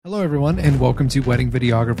Hello, everyone, and welcome to Wedding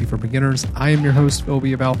Videography for Beginners. I am your host, Phil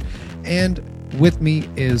Beabout, and with me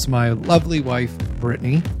is my lovely wife,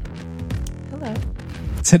 Brittany. Hello.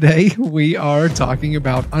 Today, we are talking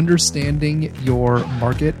about understanding your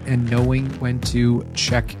market and knowing when to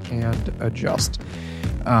check and adjust.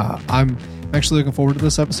 I'm actually looking forward to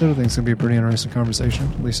this episode. I think it's going to be a pretty interesting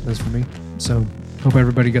conversation, at least it is for me. So, hope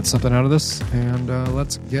everybody gets something out of this, and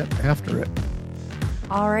let's get after it.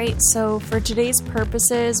 All right, so for today's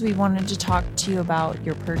purposes, we wanted to talk to you about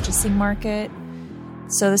your purchasing market.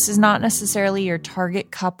 So this is not necessarily your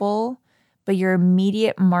target couple, but your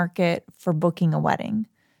immediate market for booking a wedding.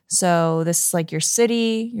 So this is like your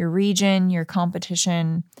city, your region, your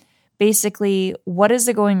competition. Basically, what is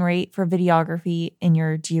the going rate for videography in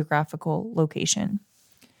your geographical location?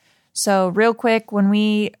 So real quick, when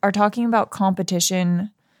we are talking about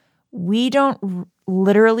competition, we don't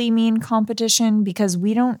literally mean competition because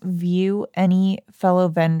we don't view any fellow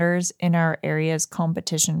vendors in our area as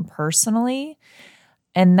competition personally.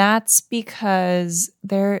 And that's because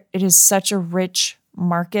it is such a rich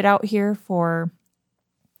market out here for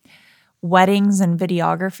weddings and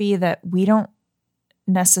videography that we don't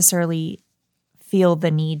necessarily feel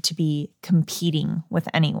the need to be competing with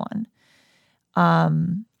anyone.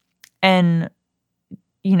 And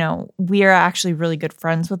you know, we are actually really good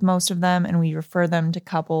friends with most of them, and we refer them to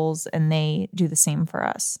couples, and they do the same for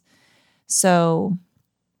us. So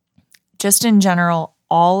just in general,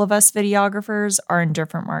 all of us videographers are in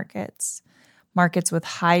different markets with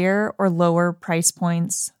higher or lower price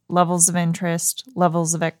points, levels of interest,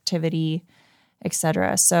 levels of activity,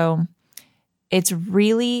 etc. So it's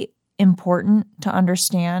really important to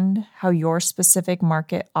understand how your specific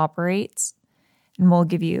market operates, and we'll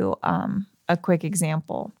give you a quick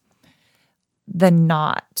example. The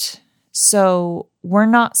Knot. So we're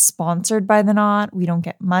not sponsored by The Knot. We don't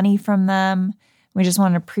get money from them. We just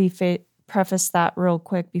want to preface that real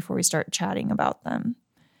quick before we start chatting about them.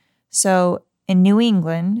 So in New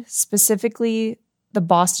England, specifically the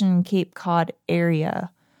Boston and Cape Cod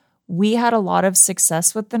area, we had a lot of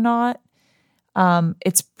success with The Knot.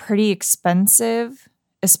 It's pretty expensive,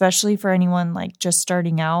 especially for anyone like just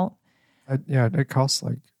starting out. It costs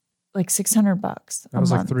like $600. It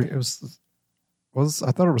was like three. It was.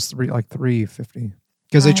 I thought it was $350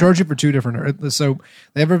 because they charge you for two different. So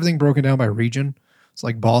they have everything broken down by region. It's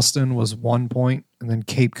like Boston was one point, and then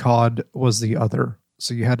Cape Cod was the other.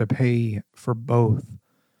 So you had to pay for both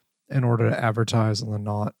in order to advertise on The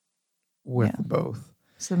Knot with both.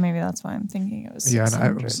 So maybe that's why I'm thinking it was. Yeah, and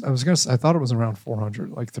I thought it was around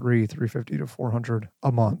 400, like $350 to $400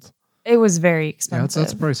 a month. It was very expensive. Yeah,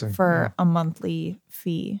 that's pricing for a monthly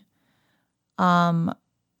fee.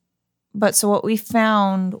 But so what we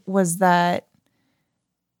found was that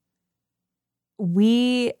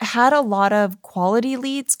we had a lot of quality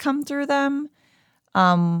leads come through them.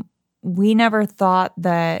 We never thought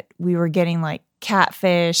that we were getting like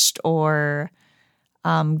catfished or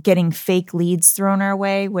getting fake leads thrown our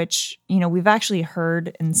way, which, you know, we've actually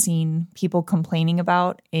heard and seen people complaining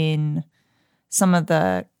about in some of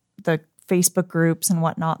the Facebook groups and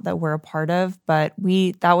whatnot that we're a part of, but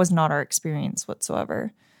that was not our experience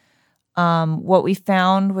whatsoever. What we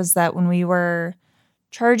found was that when we were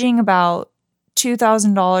charging about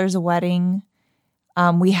 $2,000 a wedding,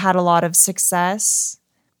 we had a lot of success.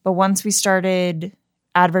 But once we started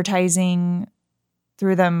advertising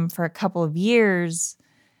through them for a couple of years,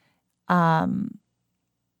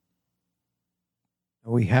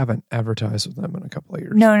 we haven't advertised with them in a couple of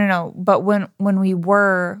years. No. But when we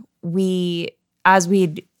were, as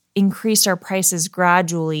we'd increased our prices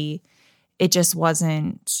gradually, it just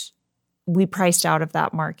wasn't, we priced out of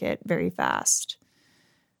that market very fast.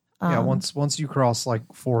 Once you cross like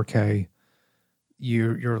 4K,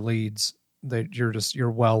 your leads,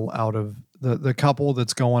 you're well out of the couple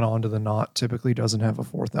that's going on to The Knot typically doesn't have a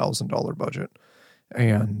 $4,000 budget.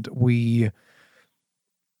 And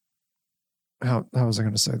how was I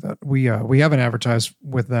going to say that? We haven't advertised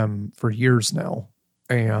with them for years now,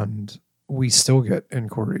 and we still get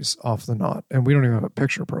inquiries off The Knot, and we don't even have a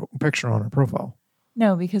picture on our profile.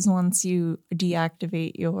 No, because once you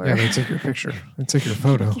deactivate they take your picture, they take your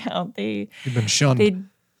photo. You've been shunned.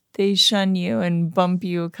 They shun you and bump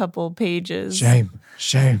you a couple pages.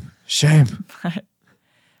 Shame.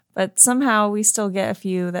 But somehow we still get a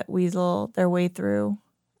few that weasel their way through.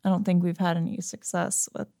 I don't think we've had any success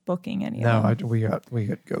with booking any of them. No, we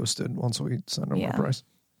get ghosted once we send them the price.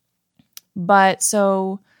 But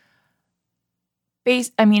so,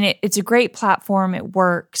 it's a great platform. It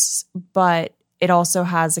works, but it also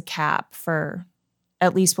has a cap for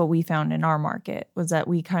at least what we found in our market was that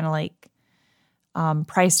we kind of like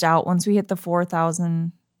priced out once we hit the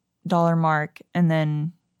 $4,000 mark, and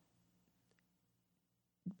then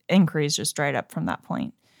inquiries just dried up from that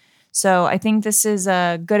point. So I think this is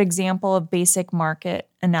a good example of basic market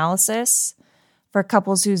analysis. For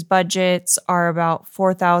couples whose budgets are about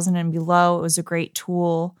 $4,000 and below, it was a great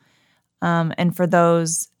tool. And for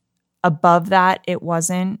those above that, it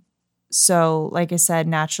wasn't. So like I said,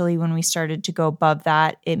 naturally, when we started to go above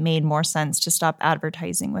that, it made more sense to stop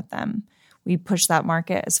advertising with them. We pushed that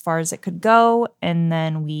market as far as it could go, and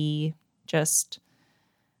then we just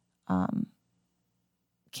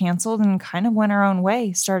canceled and kind of went our own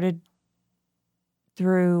way, started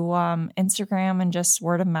through Instagram and just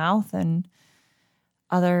word of mouth and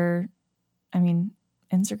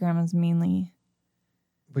Instagram is mainly.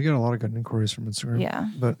 We get a lot of good inquiries from Instagram. Yeah.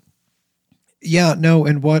 But yeah, no.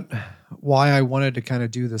 And why I wanted to kind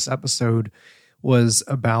of do this episode was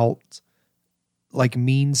about like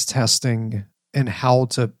means testing and how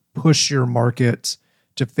to push your market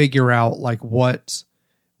to figure out like what's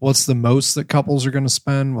the most that couples are going to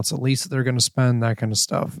spend, what's the least that they're going to spend, that kind of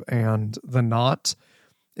stuff. And the Knot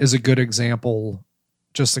is a good example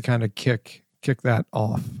just to kind of kick that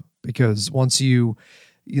off, because once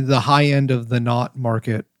the high end of the Knot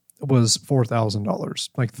market was $4,000,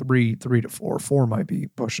 like three to four might be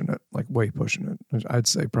pushing it, like way pushing it. I'd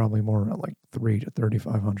say probably more around like $3,000 to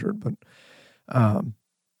 $3,500. But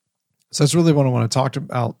so that's really what I want to talk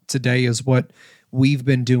about today, is what we've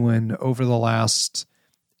been doing over the last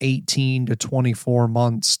 18 to 24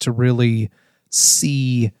 months to really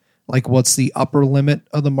see like what's the upper limit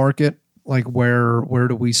of the market, like where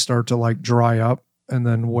do we start to like dry up, and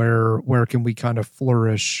then where can we kind of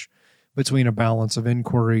flourish between a balance of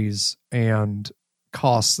inquiries and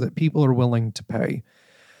costs that people are willing to pay.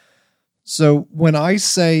 So when I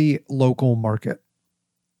say local market,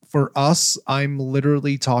 for us, I'm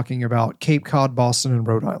literally talking about Cape Cod, Boston, and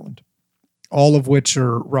Rhode Island, all of which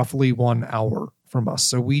are roughly 1 hour from us.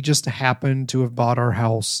 So we just happen to have bought our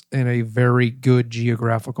house in a very good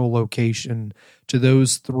geographical location to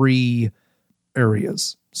those three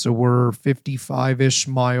areas. So we're 55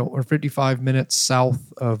 minutes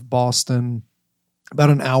south of Boston, about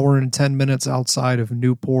an hour and 10 minutes outside of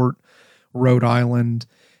Newport, Rhode Island,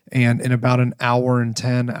 and in about an hour and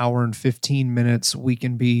 15 minutes, we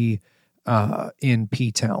can be in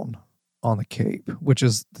P-Town on the Cape, which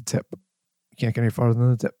is the tip. You can't get any farther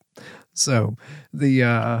than the tip. So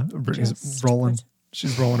Brittany's rolling.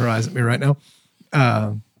 She's rolling her eyes at me right now.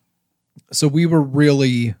 So we were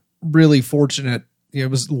really, really fortunate. It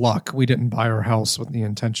was luck. We didn't buy our house with the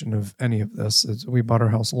intention of any of this. We bought our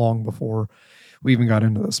house long before we even got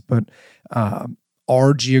into this. But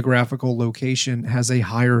our geographical location has a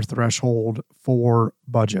higher threshold for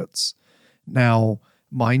budgets. Now,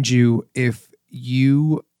 mind you, if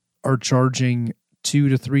you are charging $2,000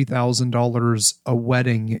 to $3,000 a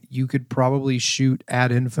wedding, you could probably shoot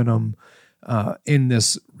ad infinitum in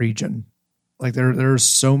this region. Like there's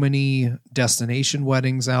so many destination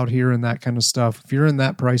weddings out here and that kind of stuff. If you're in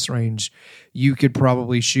that price range, you could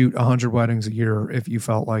probably shoot 100 weddings a year if you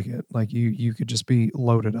felt like it. Like you could just be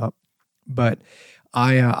loaded up. But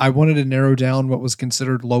I wanted to narrow down what was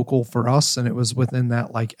considered local for us, and it was within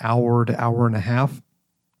that like hour to hour and a half.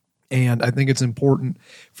 And I think it's important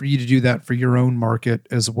for you to do that for your own market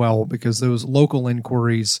as well, because those local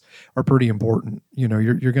inquiries are pretty important. You know,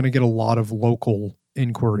 you're going to get a lot of local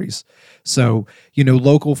inquiries. So, you know,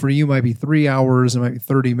 local for you might be 3 hours, it might be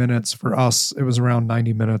 30 minutes. For us, it was around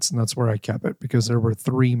 90 minutes, and that's where I kept it, because there were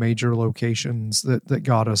 3 major locations that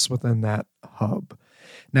got us within that hub.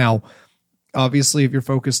 Now, obviously, if you're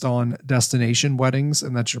focused on destination weddings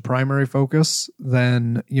and that's your primary focus,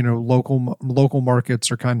 then, you know, local markets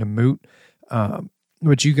are kind of moot.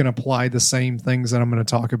 But you can apply the same things that I'm going to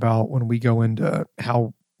talk about when we go into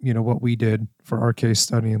how, you know, what we did for our case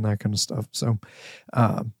study and that kind of stuff. So,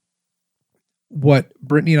 what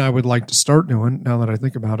Brittany and I would like to start doing, now that I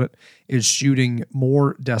think about it, is shooting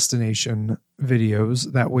more destination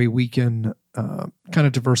videos. That way we can kind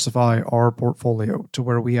of diversify our portfolio to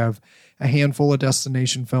where we have a handful of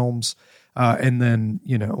destination films and then,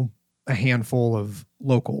 you know, a handful of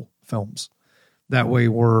local films. That way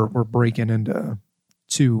we're breaking into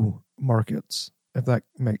 2 markets, if that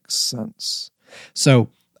makes sense. So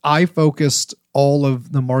I focused all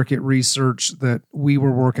of the market research that we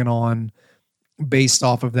were working on based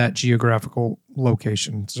off of that geographical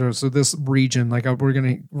location. So this region, like we're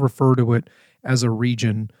going to refer to it as a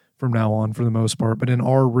region from now on for the most part, but in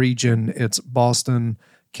our region, it's Boston,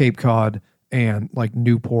 Cape Cod, and like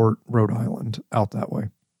Newport, Rhode Island, out that way.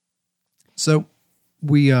 So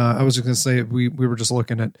I was just going to say, we were just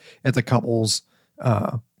looking at the couples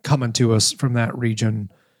coming to us from that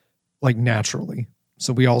region, like naturally.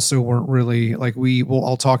 So we also weren't really like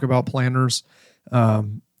I'll talk about planners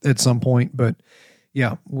at some point, but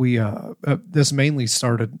yeah, we this mainly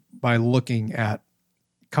started by looking at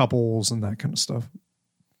couples and that kind of stuff.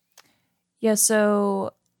 Yeah,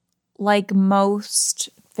 so like most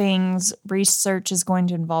things, research is going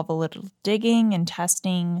to involve a little digging and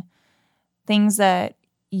testing. Things that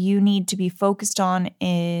you need to be focused on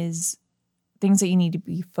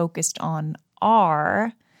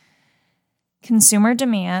are consumer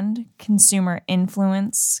demand, consumer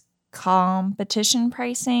influence, competition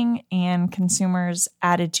pricing, and consumers'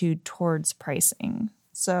 attitude towards pricing.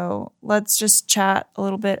 So let's just chat a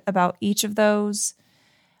little bit about each of those.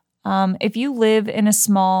 If you live in a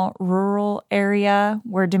small rural area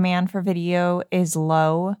where demand for video is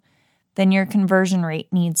low, then your conversion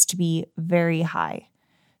rate needs to be very high.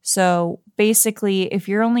 So basically, if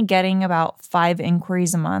you're only getting about 5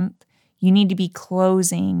 inquiries a month, you need to be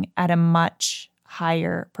closing at a much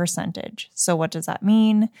higher percentage. So what does that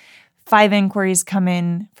mean? 5 inquiries come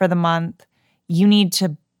in for the month. You need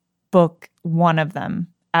to book one of them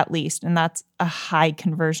at least. And that's a high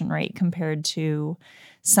conversion rate compared to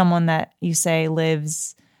someone that you say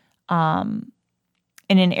lives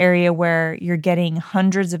in an area where you're getting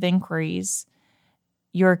hundreds of inquiries.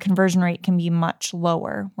 Your conversion rate can be much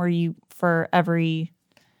lower, where you, for every,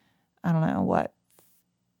 I don't know what,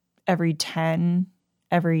 every 10,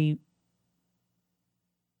 every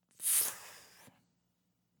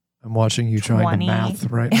I'm watching you 20. trying to math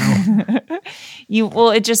right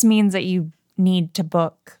now. It just means that you need to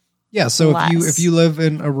book. Yeah, so less. if you live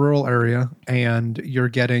in a rural area and you're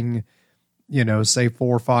getting, say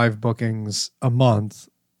 4 or 5 bookings a month,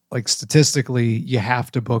 like statistically, you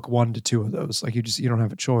have to book 1 to 2 of those. Like you don't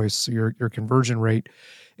have a choice. So your conversion rate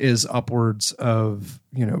is upwards of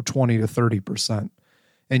 20 to 30%.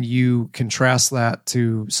 And you contrast that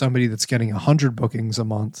to somebody that's getting 100 bookings a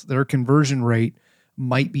month, their conversion rate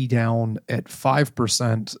might be down at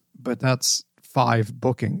 5%, but that's 5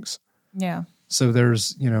 bookings. Yeah. So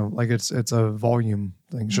there's, it's a volume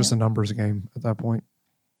thing. It's just a numbers game at that point.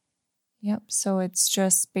 Yep. So it's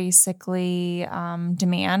just basically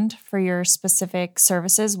demand for your specific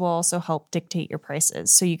services will also help dictate your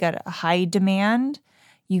prices. So you get a high demand,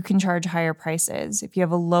 you can charge higher prices. If you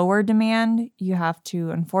have a lower demand, you have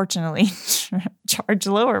to, unfortunately, charge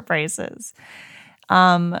lower prices.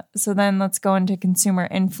 So then let's go into consumer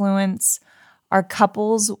influence. Are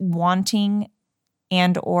couples wanting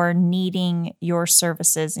and or needing your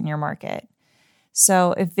services in your market?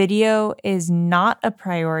 So if video is not a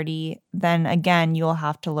priority, then again, you'll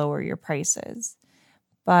have to lower your prices.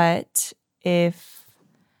 But if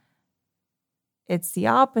it's the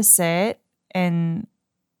opposite and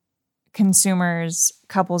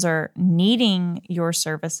couples are needing your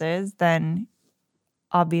services, then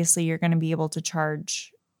obviously you're going to be able to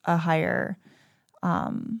charge a higher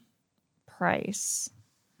price.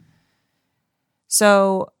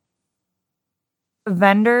 So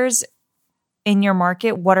vendors in your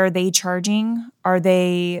market, what are they charging? Are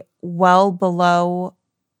they well below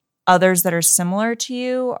others that are similar to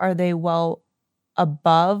you? Are they well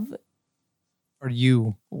above? Are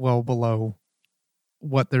you well below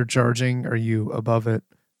what they're charging? Are you above it?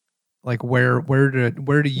 Like where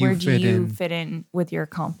do you fit in with your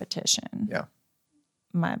competition? Yeah.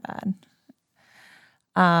 My bad.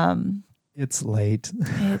 It's late.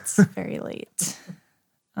 It's very late.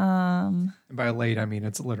 And by late, I mean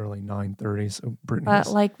it's literally 9:30. So Brittany. But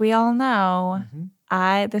like we all know,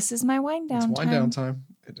 this is my wind down time. It's wind down time.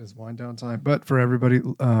 It is wind down time. But for everybody,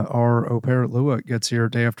 our au pair Lua gets here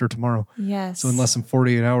day after tomorrow. Yes. So in less than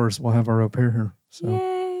 48 hours, we'll have our au pair here. So.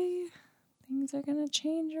 Yay! Things are gonna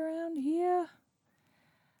change around here.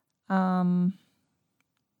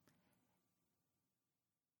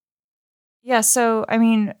 Yeah. So I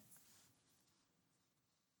mean.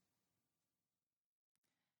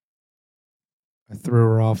 I threw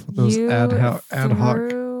her off with those ad hoc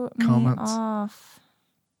comments. Off.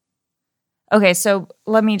 Okay, so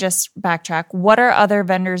let me just backtrack. What are other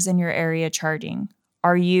vendors in your area charging?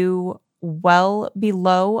 Are you well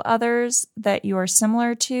below others that you are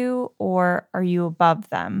similar to, or are you above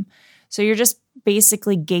them? So you're just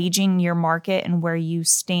basically gauging your market and where you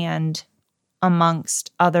stand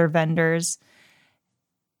amongst other vendors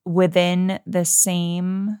within the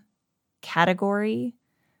same category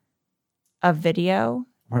of video.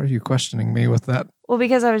 Why are you questioning me with that? Well,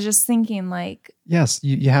 because I was just thinking like... Yes,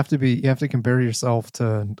 you have to compare yourself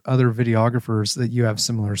to other videographers that you have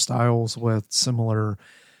similar styles with, similar,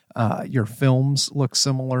 your films look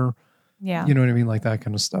similar. Yeah. You know what I mean? Like that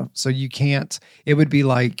kind of stuff. So you can't, it would be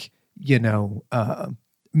like,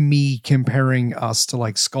 me comparing us to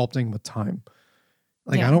like Sculpting with Time.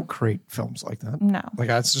 Like, Yeah. I don't create films like that. No. Like,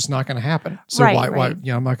 that's just not going to happen. So Right, why, right.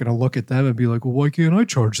 I'm not going to look at them and be like, well, why can't I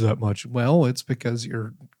charge that much? Well, it's because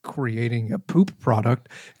you're creating a poop product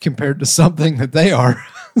compared to something that they are.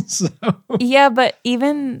 So, Yeah, but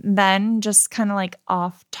even then, just kind of like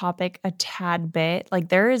off topic a tad bit, like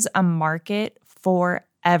there is a market for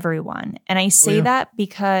everyone. And I say yeah. that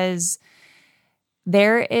because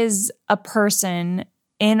there is a person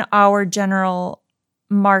in our general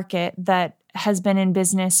market that has been in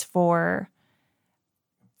business for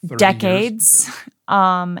 30 decades.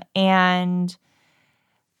 years. And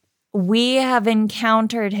we have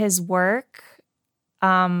encountered his work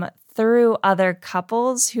through other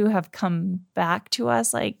couples who have come back to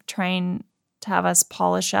us, like trying to have us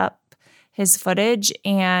polish up his footage.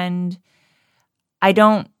 And I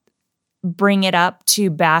don't bring it up to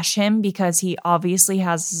bash him because he obviously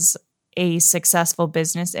has a successful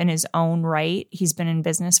business in his own right. He's been in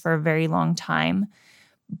business for a very long time,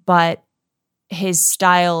 but his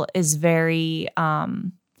style is very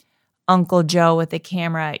Uncle Joe with a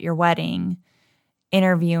camera at your wedding,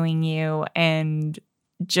 interviewing you and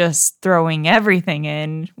just throwing everything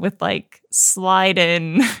in with like slide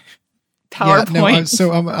in PowerPoint.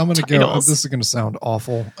 So I'm going to go. titles. This is going to sound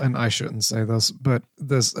awful, and I shouldn't say this, but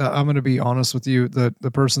this I'm going to be honest with you.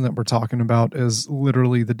 The person that we're talking about is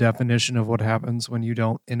literally the definition of what happens when you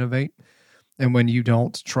don't innovate and when you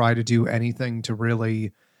don't try to do anything to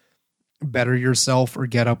really better yourself or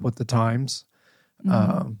get up with the times.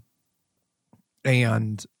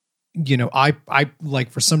 And you know, I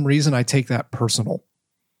like, for some reason I take that personal.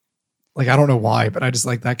 Like, I don't know why, but I just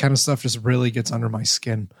like that kind of stuff just really gets under my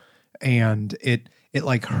skin. And it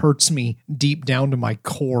like hurts me deep down to my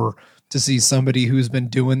core to see somebody who's been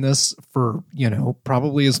doing this for, you know,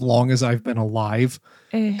 probably as long as I've been alive,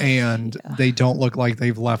 and they don't look like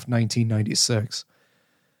they've left 1996.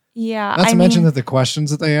 Yeah. Not to mention that the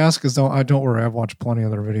questions that they ask, because don't worry, I've watched plenty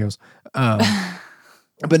of their videos.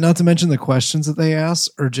 But not to mention the questions that they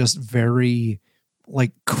ask are just very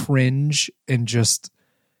like cringe and just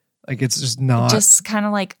like, it's just not, just kind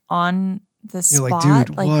of like on the you're spot. like,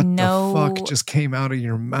 dude, like what no, the fuck just came out of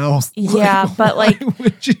your mouth? Yeah, but why like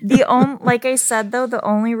would you- like I said though, the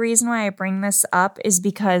only reason why I bring this up is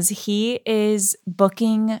because he is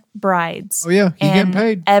booking brides. Oh yeah, he's getting and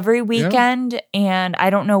paid every weekend, and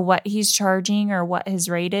I don't know what he's charging or what his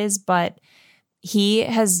rate is, but he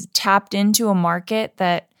has tapped into a market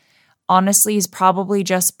that honestly is probably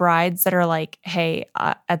just brides that are like, hey,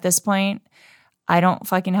 at this point, I don't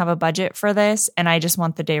fucking have a budget for this, and I just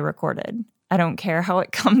want the day recorded. I don't care how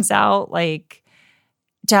it comes out. Like,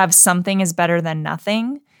 to have something is better than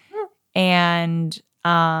nothing. And,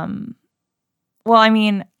 well, I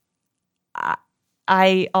mean, all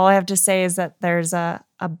I have to say is that there's a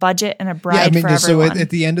budget and a bride for everyone. So at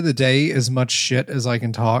the end of the day, as much shit as I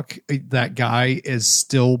can talk, that guy is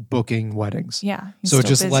still booking weddings. Yeah. So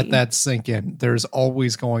just let that sink in. There's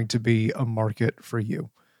always going to be a market for you.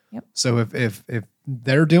 Yep. So if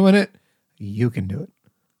they're doing it, you can do it.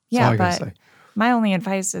 That's all I gotta say. My only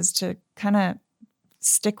advice is to kind of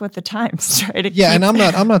stick with the times. Try to and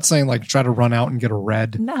I'm not saying like try to run out and get a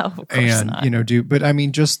red. No, of course and not. you know, but I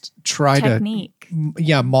mean, just try Technique.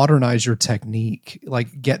 to modernize your technique.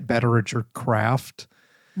 Like, get better at your craft.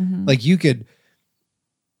 Mm-hmm. Like, you could.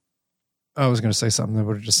 I was going to say something that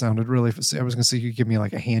would have just sounded really. I was going to say, you could give me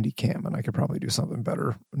like a handy cam, and I could probably do something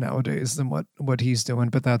better nowadays than what he's doing.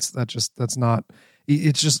 But that's not.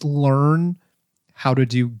 It's just learn how to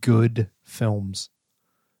do good films,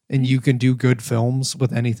 and you can do good films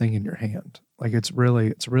with anything in your hand. Like, it's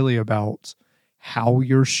really about how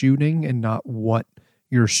you're shooting and not what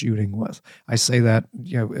you're shooting with. I say that,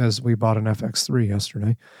 you know, as we bought an FX3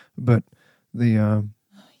 yesterday, but the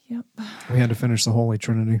we had to finish the Holy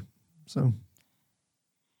Trinity. So,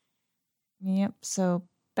 yep. So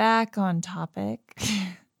back on topic.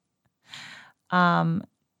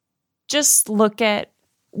 Just look at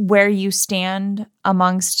where you stand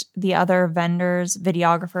amongst the other vendors,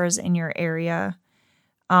 videographers in your area.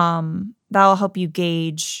 That'll help you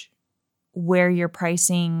gauge where you're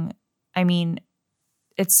pricing. I mean,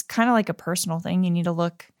 it's kind of like a personal thing. You need to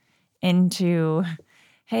look into,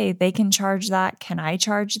 hey, they can charge that. Can I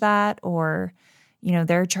charge that? Or, you know,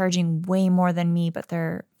 they're charging way more than me, but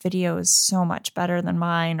their video is so much better than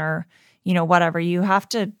mine, or, you know, whatever. You have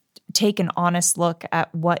to take an honest look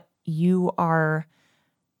at what you are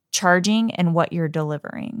charging and what you're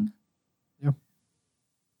delivering. Yep.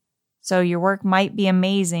 So your work might be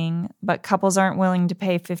amazing, but couples aren't willing to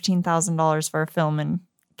pay $15,000 for a film in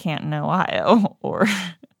Canton, Ohio, or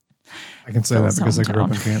I can say that because I grew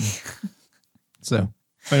up in Canton. So,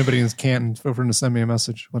 If anybody in Canton, feel free to send me a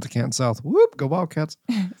message. Went to Canton South. Whoop, go Wildcats.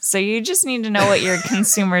 So you just need to know what your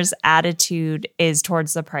consumer's attitude is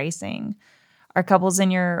towards the pricing. Are couples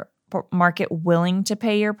in your market willing to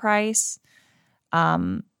pay your price?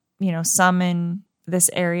 Some in this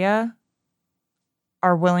area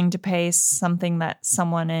are willing to pay something that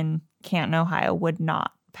someone in Canton, Ohio would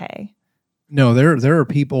not pay. No, there are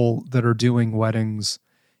people that are doing weddings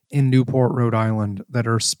in Newport, Rhode Island that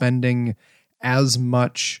are spending as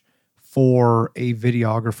much for a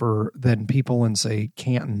videographer than people in, say,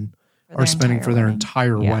 Canton are spending for their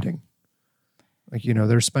entire wedding. Like,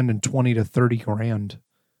 they're spending 20 to 30 grand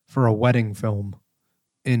for a wedding film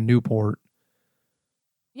in Newport.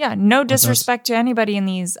 Yeah, no disrespect to anybody in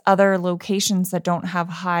these other locations that don't have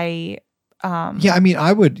high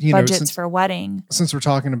I would, budgets for a wedding. Since we're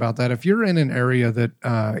talking about that, if you're in an area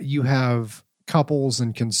that you have couples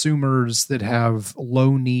and consumers that have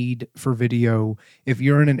low need for video, if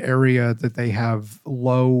you're in an area that they have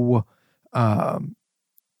low,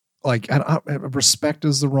 respect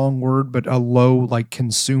is the wrong word, but a low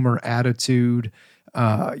consumer attitude,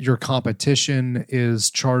 your competition is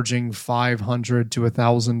charging $500 to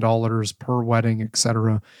 $1,000 per wedding,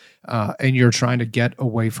 etc., and you're trying to get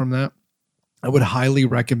away from that, I would highly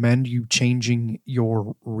recommend you changing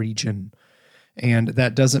your region. And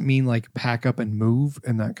that doesn't mean pack up and move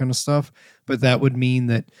and that kind of stuff, but that would mean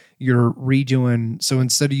that you're redoing. So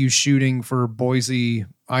instead of you shooting for Boise,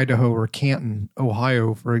 Idaho, or Canton,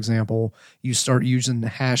 Ohio, for example, you start using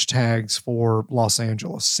hashtags for Los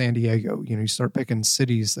Angeles, San Diego. You start picking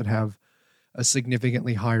cities that have a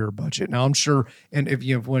significantly higher budget. Now, I'm sure, and if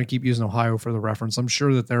you want to keep using Ohio for the reference, I'm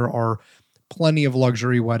sure that there are plenty of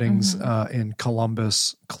luxury weddings in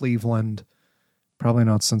Columbus, Cleveland. Probably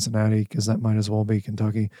not Cincinnati, because that might as well be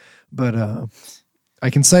Kentucky. But I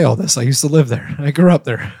can say all this. I used to live there. I grew up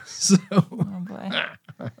there. So oh boy.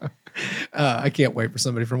 I can't wait for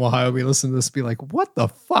somebody from Ohio to be listening to this and be like, what the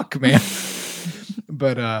fuck, man?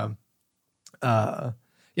 But for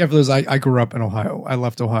those, I grew up in Ohio. I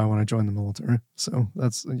left Ohio when I joined the military. So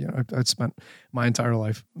that's, I spent my entire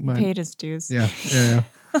life. Paid his dues. Yeah.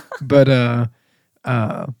 But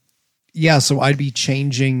so I'd be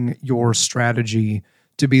changing your strategy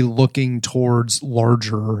to be looking towards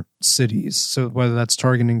larger cities. So whether that's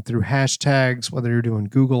targeting through hashtags, whether you're doing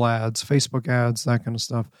Google ads, Facebook ads, that kind of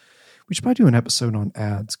stuff. We should probably do an episode on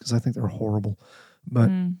ads because I think they're horrible. But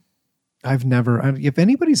if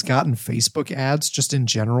anybody's gotten Facebook ads just in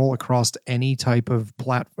general across any type of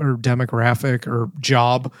or demographic or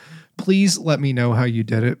job, please let me know how you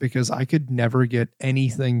did it, because I could never get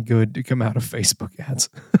anything good to come out of Facebook ads.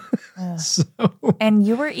 And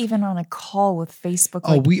you were even on a call with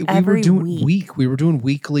Facebook. We were doing we were doing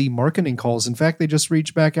weekly marketing calls. In fact, they just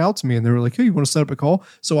reached back out to me and they were like, "Hey, you want to set up a call?"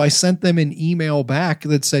 So I sent them an email back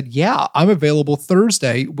that said, "Yeah, I'm available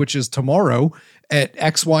Thursday, which is tomorrow at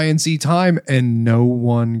X, Y, and Z time," and no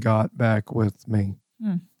one got back with me.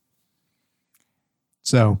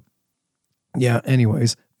 So, yeah.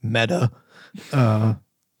 Anyways, Meta. So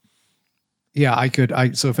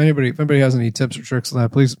if anybody has any tips or tricks on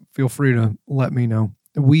that, please feel free to let me know.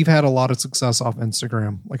 We've had a lot of success off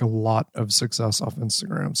Instagram,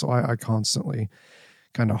 So I constantly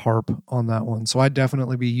kind of harp on that one. So I'd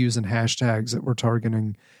definitely be using hashtags that we're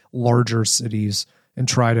targeting larger cities and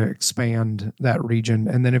try to expand that region.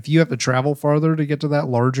 And then if you have to travel farther to get to that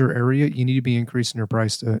larger area, you need to be increasing your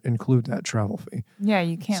price to include that travel fee. Yeah,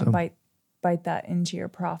 you can't bite that into your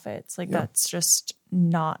profits. That's just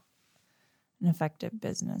not an effective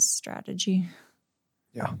business strategy.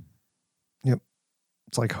 Yeah. Yep.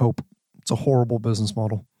 It's like Hope. It's a horrible business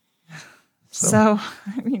model. So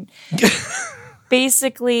I mean,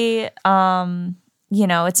 basically,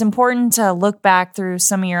 it's important to look back through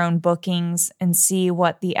some of your own bookings and see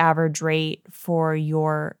what the average rate for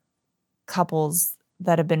your couples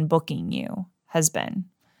that have been booking you has been.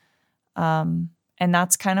 And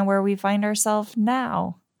that's kind of where we find ourselves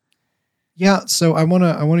now. Yeah, so I want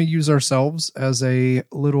to use ourselves as a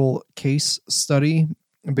little case study,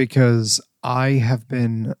 because I have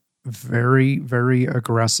been very, very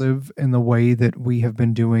aggressive in the way that we have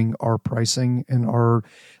been doing our pricing and our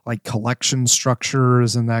collection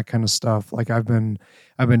structures and that kind of stuff. I've been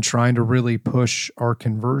trying to really push our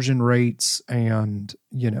conversion rates, and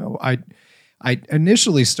I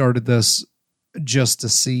initially started this just to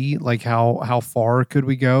see how far could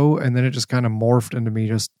we go, and then it just kind of morphed into me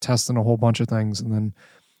just testing a whole bunch of things, and then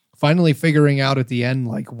finally figuring out at the end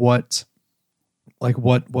what's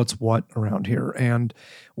what around here. And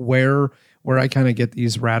where I kind of get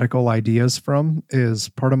these radical ideas from is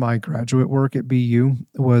part of my graduate work at BU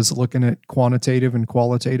was looking at quantitative and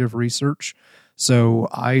qualitative research. So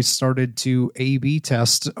I started to A/B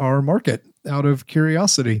test our market out of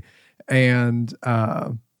curiosity. And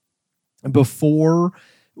before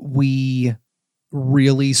we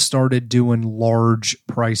really started doing large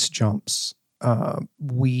price jumps,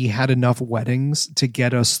 we had enough weddings to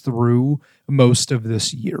get us through most of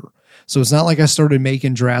this year. So it's not like I started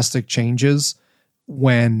making drastic changes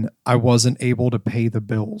when I wasn't able to pay the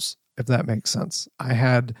bills, if that makes sense.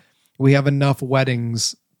 We have enough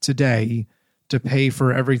weddings today to pay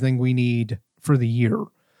for everything we need for the year.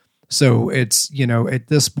 So it's, at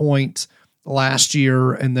this point last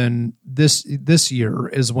year and then this year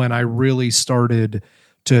is when I really started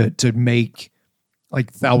to make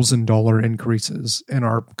like $1,000 increases in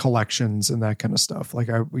our collections and that kind of stuff. Like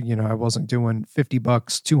I wasn't doing $50,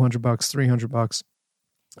 $200, $300.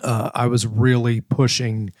 I was really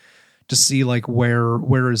pushing to see like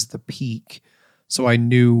where is the peak. So I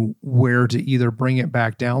knew where to either bring it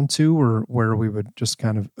back down to or where we would just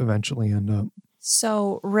kind of eventually end up.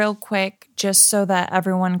 So real quick, just so that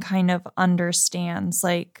everyone kind of understands,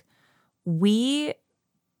 like we,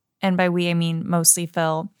 and by we, I mean mostly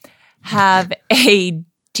Phil, have a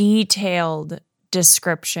detailed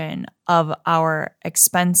description of our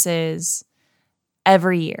expenses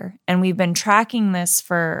every year. And we've been tracking this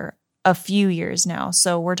for a few years now.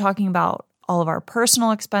 So we're talking about all of our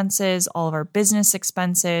personal expenses, all of our business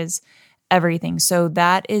expenses, everything. So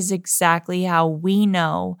that is exactly how we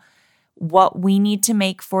know what we need to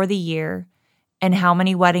make for the year and how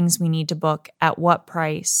many weddings we need to book at what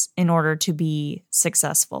price in order to be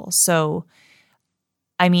successful. So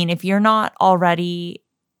I mean, if you're not already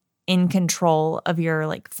in control of your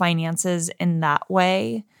like finances in that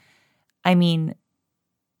way, I mean,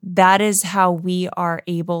 that is how we are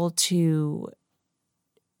able to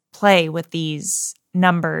play with these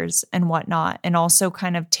numbers and whatnot, and also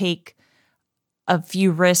kind of take a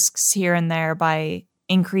few risks here and there by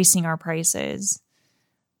increasing our prices.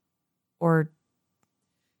 Or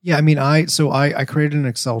yeah, I mean, I created an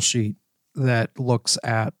Excel sheet that looks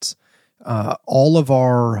at all of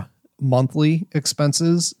our monthly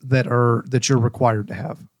expenses that you're required to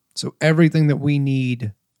have. So everything that we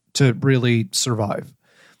need to really survive.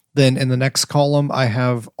 Then in the next column, I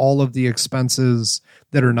have all of the expenses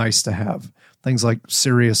that are nice to have. Things like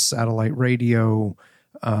Sirius satellite radio,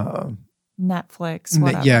 Netflix,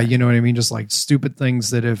 whatever. Yeah, you know what I mean? Just like stupid things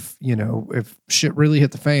that if shit really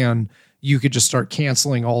hit the fan, you could just start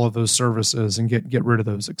canceling all of those services and get rid of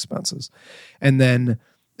those expenses. And then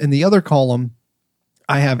in the other column,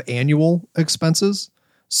 I have annual expenses.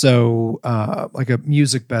 So like a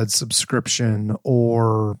music bed subscription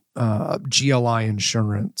or GLI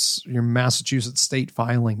insurance, your Massachusetts state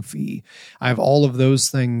filing fee. I have all of those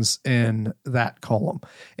things in that column.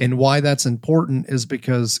 And why that's important is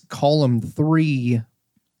because column 3,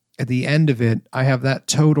 at the end of it, I have that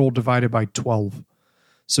total divided by 12.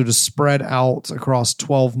 So to spread out across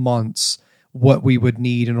 12 months what we would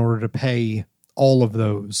need in order to pay all of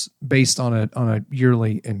those based on a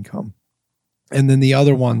yearly income. And then the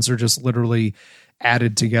other ones are just literally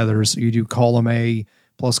added together. So you do column A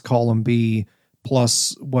plus column B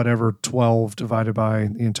plus whatever 12 divided by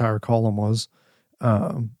the entire column was.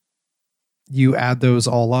 You add those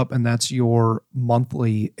all up and that's your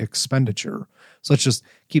monthly expenditure. So let's just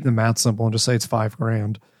keep the math simple and just say it's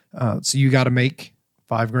 $5,000. So you got to make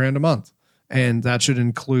 $5,000 a month. And that should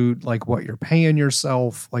include like what you're paying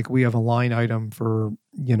yourself. Like we have a line item for,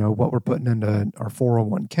 what we're putting into our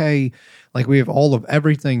 401k. Like we have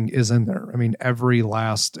everything is in there. I mean, every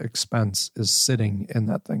last expense is sitting in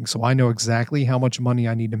that thing. So I know exactly how much money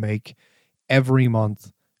I need to make every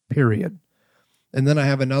month, period. And then I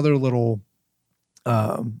have another little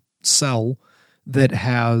cell that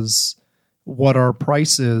has what our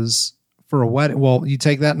price is for a wedding. Well, you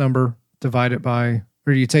take that number, divide it by,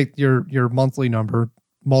 or you take your monthly number,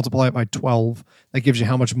 multiply it by 12. That gives you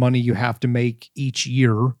how much money you have to make each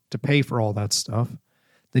year to pay for all that stuff.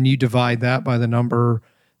 Then you divide that by the number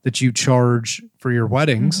that you charge for your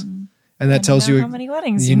weddings. Mm-hmm. And that tells you how many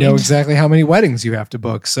weddings you know exactly how many weddings you have to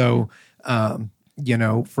book. So,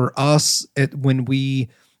 for us, when we,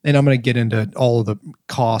 and I'm going to get into all of the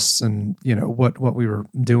costs and, what we were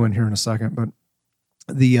doing here in a second,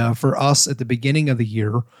 but for us at the beginning of the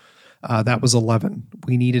year, that was 11.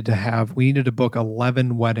 We needed to book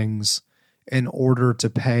 11 weddings in order to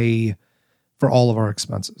pay for all of our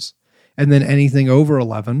expenses. And then anything over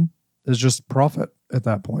 11 is just profit at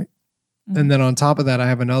that point. Mm-hmm. And then on top of that, I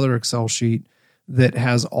have another Excel sheet that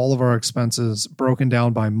has all of our expenses broken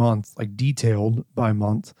down by month, like detailed by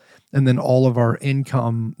month. And then all of our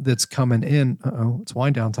income that's coming in. It's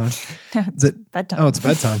wind down time. It's bedtime. Oh, it's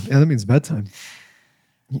bedtime. Yeah, that means bedtime.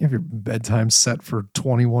 You have your bedtime set for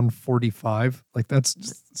 21:45. Like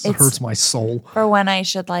it hurts my soul. For when I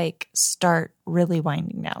should like start really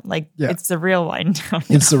winding down. Like it's the real wind down.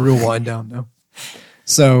 It's the real wind down now.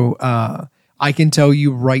 So I can tell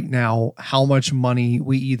you right now how much money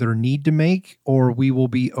we either need to make or we will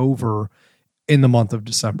be over in the month of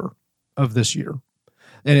December of this year.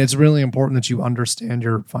 And it's really important that you understand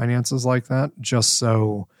your finances like that, just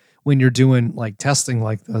so when you're doing like testing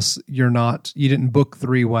like this, you didn't book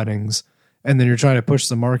 3 weddings and then you're trying to push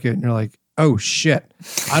the market and you're like, oh shit,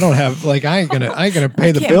 I don't have, like, I ain't gonna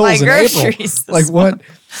pay the bills in April. Like what?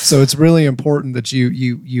 So it's really important that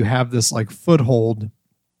you have this like foothold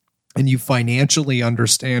and you financially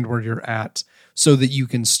understand where you're at so that you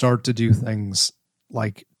can start to do things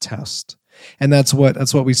like test. And that's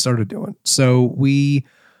what we started doing. So we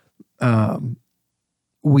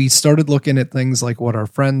started looking at things like what our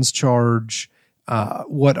friends charge,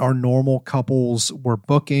 what our normal couples were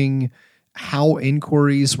booking, how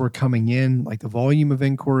inquiries were coming in, like the volume of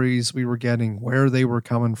inquiries we were getting, where they were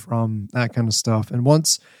coming from, that kind of stuff. And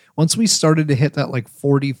once we started to hit that like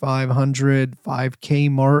 4,500, 5K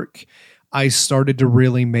mark, I started to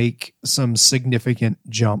really make some significant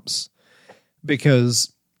jumps,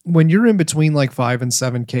 because when you're in between like 5 and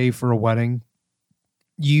 7K for a wedding,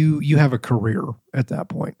 you have a career at that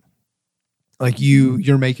point. Like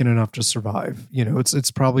you're making enough to survive. You know, it's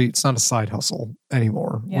not a side hustle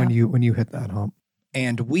anymore when you hit that hump.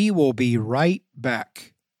 And we will be right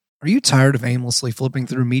back. Are you tired of aimlessly flipping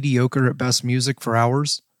through mediocre at best music for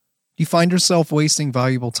hours? Do you find yourself wasting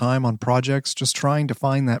valuable time on projects just trying to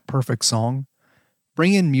find that perfect song?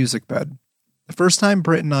 Bring in MusicBed. The first time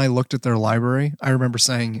Britt and I looked at their library, I remember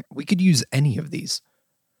saying, we could use any of these.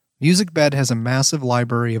 MusicBed has a massive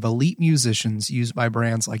library of elite musicians used by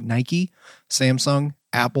brands like Nike, Samsung,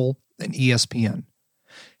 Apple, and ESPN.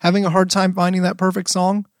 Having a hard time finding that perfect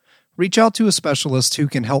song? Reach out to a specialist who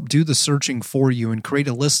can help do the searching for you and create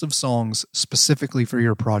a list of songs specifically for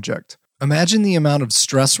your project. Imagine the amount of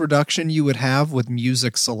stress reduction you would have with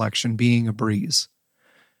music selection being a breeze.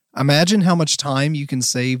 Imagine how much time you can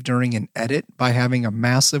save during an edit by having a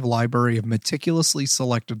massive library of meticulously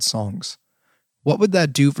selected songs. What would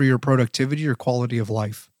that do for your productivity or quality of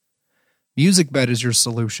life? MusicBed is your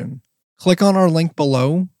solution. Click on our link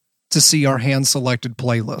below to see our hand-selected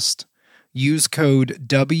playlist. Use code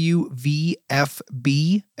WVFB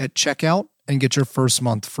at checkout and get your first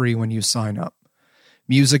month free when you sign up.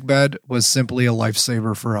 MusicBed was simply a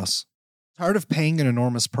lifesaver for us. Tired of paying an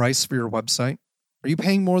enormous price for your website? Are you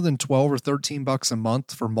paying more than $12 or $13 a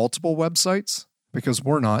month for multiple websites? Because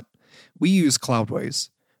we're not. We use Cloudways.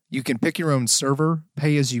 You can pick your own server,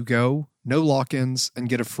 pay as you go, no lock-ins, and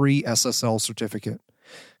get a free SSL certificate.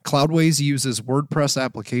 Cloudways uses WordPress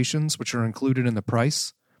applications, which are included in the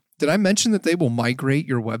price. Did I mention that they will migrate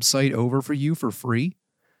your website over for you for free?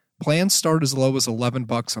 Plans start as low as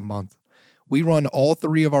 $11 a month. We run all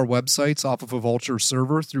 3 of our websites off of a Vultr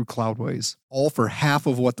server through Cloudways, all for half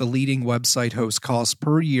of what the leading website host costs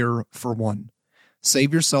per year for one.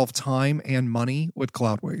 Save yourself time and money with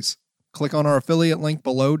Cloudways. Click on our affiliate link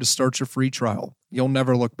below to start your free trial. You'll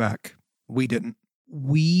never look back. We didn't.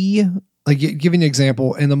 Give an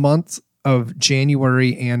example. In the month of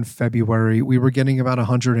January and February, we were getting about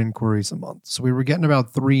 100 inquiries a month. So we were getting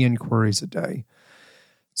about 3 inquiries a day.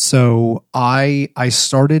 So I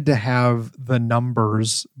started to have the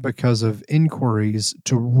numbers because of inquiries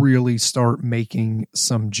to really start making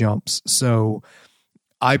some jumps. So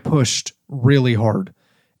I pushed really hard,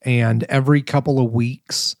 and every couple of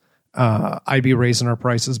weeks, I'd be raising our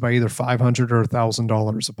prices by either $500 or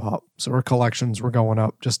 $1,000 a pop. So our collections were going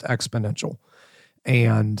up just exponential.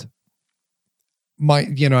 And I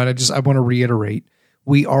want to reiterate,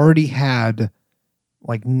 we already had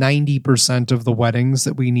like 90% of the weddings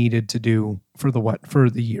that we needed to do for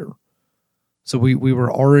the year. So we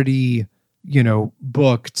were already,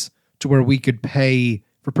 booked to where we could pay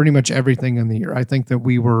for pretty much everything in the year. I think that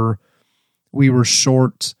we were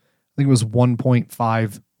short. I think it was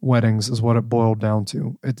 1.5 weddings is what it boiled down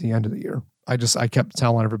to at the end of the year. I kept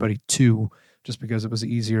telling everybody 2 just because it was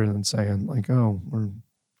easier than saying like, oh, we're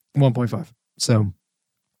 1.5. So,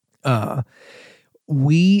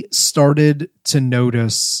 we started to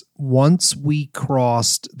notice once we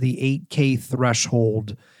crossed the 8K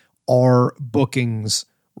threshold, our bookings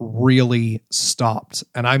really stopped.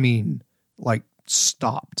 And I mean, like,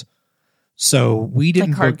 stopped. So we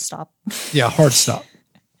didn't... Like hard stop. Yeah, hard stop.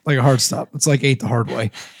 Like a hard stop. It's like ate the hard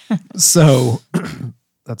way. So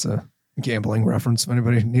that's a gambling reference if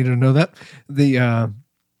anybody needed to know that. The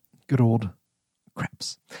good old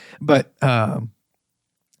craps. But...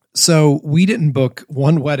 So we didn't book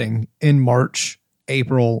one wedding in March,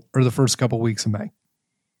 April, or the first couple weeks of May.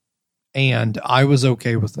 And I was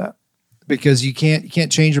okay with that because you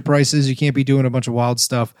can't change your prices. You can't be doing a bunch of wild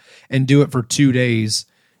stuff and do it for 2 days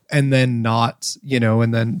and then not,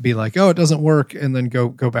 and then be like, oh, it doesn't work. And then go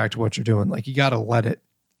back to what you're doing. Like you got to let it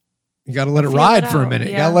ride for a minute.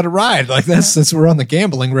 Yeah. You got to let it ride. Like since we're on the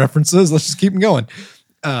gambling references, let's just keep them going.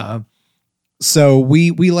 So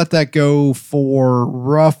we let that go for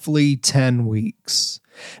roughly 10 weeks.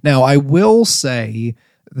 Now I will say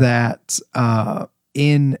that,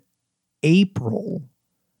 in April,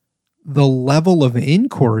 the level of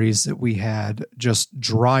inquiries that we had just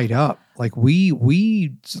dried up. Like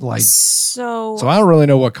so I don't really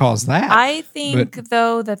know what caused that. I think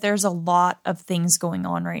though that there's a lot of things going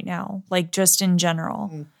on right now, like just in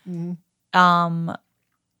general. Mm-hmm.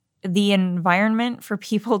 The environment for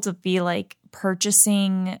people to be like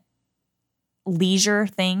purchasing leisure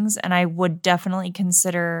things, and I would definitely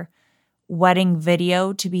consider wedding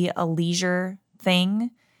video to be a leisure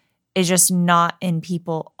thing, is just not on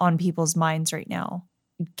people's minds right now.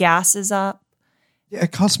 Gas is up. Yeah,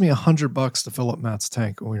 it cost me $100 to fill up Matt's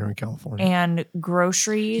tank when we were in California. And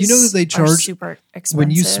groceries, that they charge are super expensive.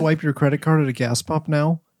 When you swipe your credit card at a gas pump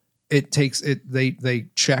now, it takes it. They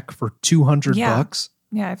check for $200.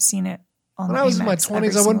 Yeah, I've seen it. When I was in my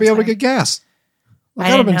 20s, I wouldn't be able to get gas.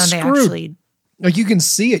 Like, I didn't know they actually. Like you can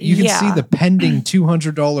see it. You can see the pending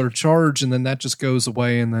 $200 charge, and then that just goes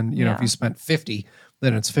away. And then if you spent $50,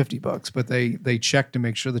 then it's $50. But they check to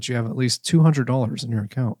make sure that you have at least $200 in your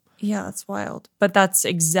account. Yeah, that's wild. But that's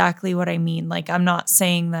exactly what I mean. Like, I'm not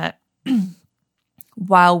saying that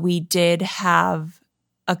while we did have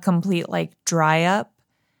a complete like dry up,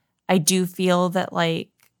 I do feel that like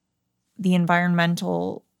the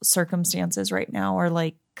environmental circumstances right now are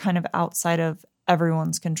like kind of outside of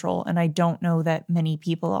everyone's control. And I don't know that many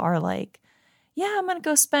people are like, yeah, I'm going to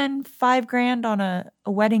go spend $5,000 on a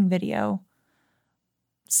wedding video.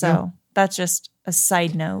 So that's just a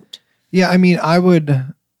side note. Yeah. I mean, I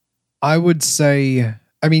would say,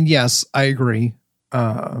 yes, I agree.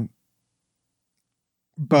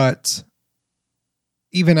 But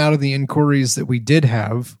even out of the inquiries that we did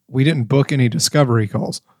have, we didn't book any discovery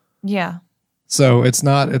calls. Yeah. So it's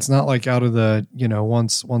not like out of the,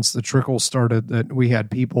 once the trickle started that we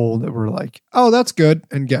had people that were like, oh, that's good,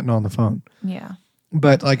 and getting on the phone. Yeah.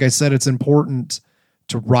 But like I said, it's important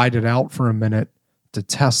to ride it out for a minute to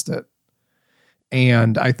test it.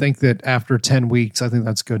 And I think that after 10 weeks, I think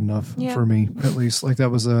that's good enough for me, at least. Like I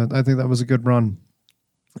think that was a good run.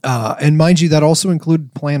 And mind you, that also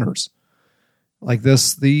included planners. Like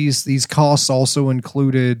these costs also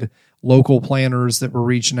included local planners that were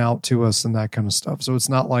reaching out to us and that kind of stuff. So it's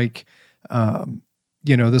not like,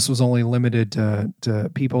 this was only limited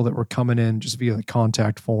to people that were coming in just via the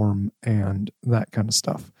contact form and that kind of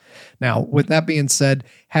stuff. Now, with that being said,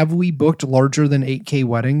 have we booked larger than 8K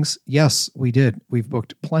weddings? Yes, we did. We've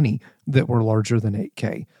booked plenty that were larger than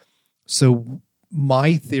 8K. So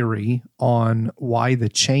my theory on why the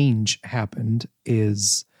change happened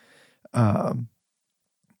is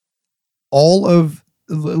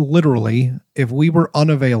literally, if we were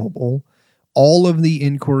unavailable, all of the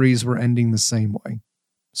inquiries were ending the same way.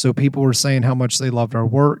 So people were saying how much they loved our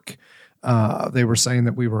work. They were saying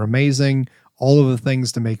that we were amazing, all of the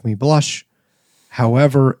things to make me blush.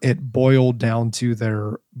 However, it boiled down to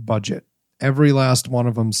their budget. Every last one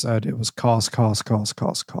of them said it was cost.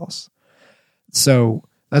 So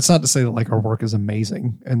that's not to say that like our work is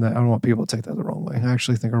amazing, and that I don't want people to take that the wrong way. I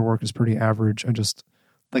actually think our work is pretty average. I just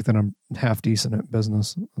think that I'm half decent at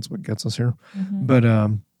business. That's what gets us here.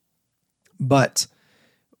 Mm-hmm. But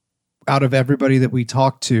out of everybody that we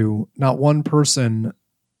talked to, not one person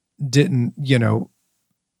didn't,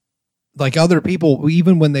 like other people,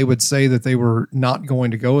 even when they would say that they were not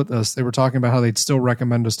going to go with us, they were talking about how they'd still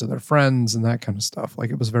recommend us to their friends and that kind of stuff. Like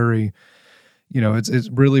it was very, it's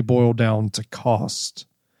really boiled down to cost.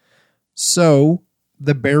 So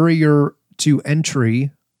the barrier to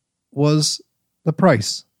entry was the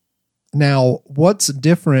price. Now, what's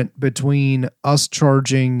different between us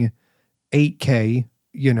charging $8K,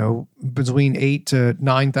 between $8,000 to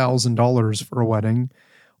 $9,000 for a wedding,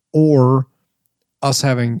 or us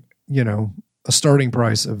having, a starting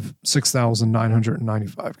price of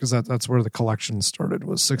 $6,995, because that's where the collection started,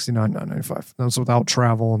 was $69,995. That was without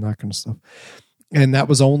travel and that kind of stuff. And that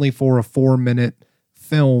was only for a 4-minute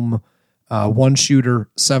film, one shooter,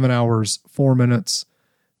 7 hours, 4 minutes,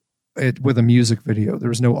 with a music video. There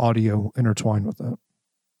was no audio intertwined with that.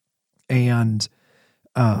 And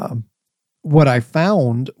what I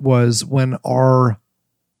found was when our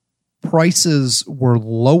prices were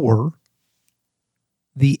lower,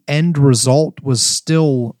 the end result was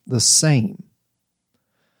still the same.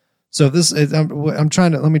 So this is, I'm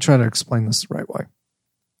trying to, let me try to explain this the right way.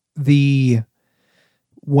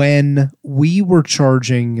 When we were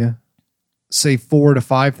charging, say, $4,000 to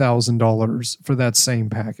 $5,000 for that same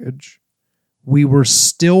package, we were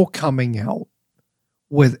still coming out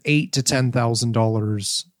with $8,000 to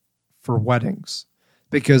 $10,000 for weddings,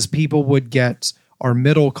 because people would get our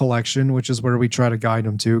middle collection, which is where we try to guide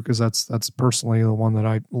them to, because that's personally the one that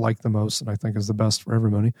I like the most and I think is the best for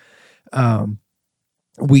everybody.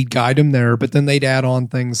 We'd guide them there, but then they'd add on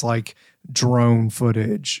things like drone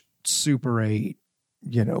footage, Super 8,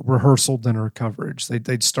 rehearsal dinner coverage.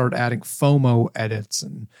 They'd start adding FOMO edits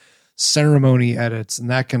and ceremony edits and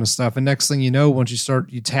that kind of stuff. And next thing you know, once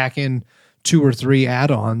you tack in 2 or 3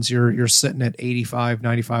 add-ons, you're sitting at $8,500,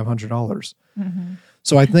 $9,500. Mm-hmm.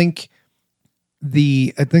 So I think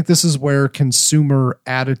this is where consumer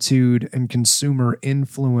attitude and consumer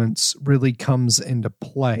influence really comes into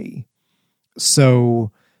play.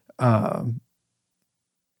 So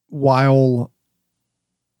while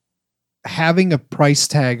having a price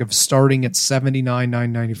tag of starting at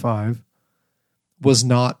 $79,995 was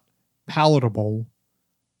not palatable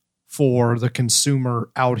for the consumer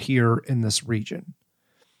out here in this region,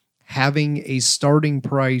 having a starting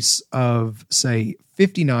price of, say,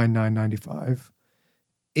 $59,995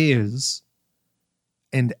 is,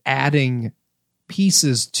 and adding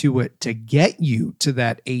pieces to it to get you to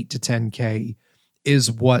that 8 to 10K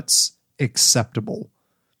is what's acceptable,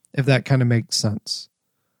 if that kind of makes sense.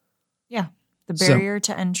 Yeah. The barrier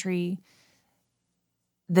to entry,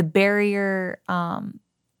 to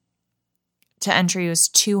entry was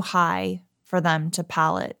too high for them to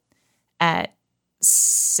pallet at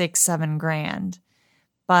 $6,000-7,000.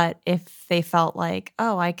 But if they felt like,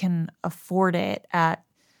 oh, I can afford it at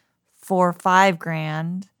 $4,000 or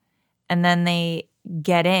 $5,000, and then they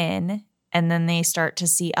get in and then they start to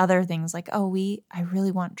see other things like, oh, I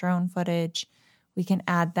really want drone footage. We can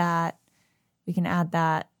add that.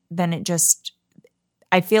 Then it just,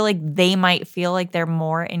 I feel like they might feel like they're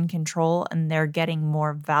more in control and they're getting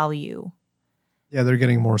more value. Yeah, they're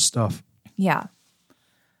getting more stuff. Yeah.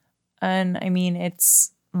 And I mean,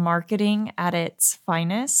 it's marketing at its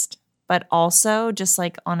finest, but also, just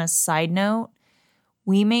like on a side note,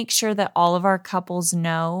 we make sure that all of our couples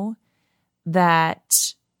know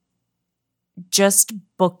that just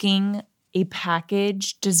booking a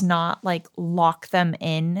package does not like lock them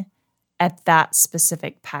in at that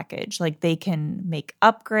specific package. Like they can make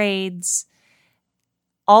upgrades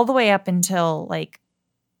all the way up until like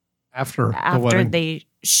after the wedding.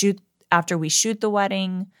 After we shoot the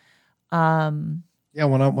wedding. Yeah,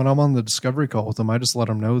 when I'm on the discovery call with them, I just let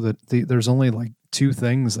them know that there's only like 2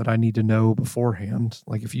 things that I need to know beforehand.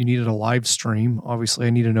 Like if you needed a live stream, obviously I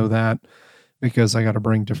need to know that because I got to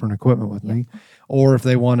bring different equipment with me. Or if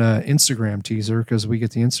they want an Instagram teaser, because we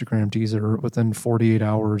get the Instagram teaser within 48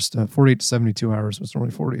 to 72 hours. It's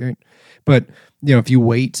normally 48. But if you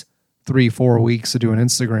wait 3-4 weeks to do an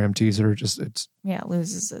Instagram teaser, it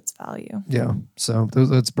loses its value. Yeah, so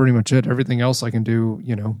that's pretty much it. Everything else I can do,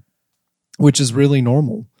 which is really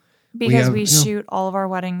normal. Because we shoot all of our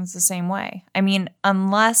weddings the same way. I mean,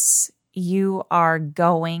 unless you are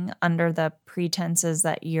going under the pretenses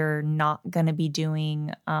that you're not going to be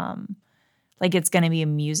doing, like it's going to be a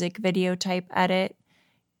music video type edit,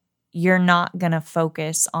 you're not going to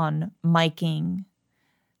focus on miking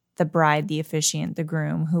the bride, the officiant, the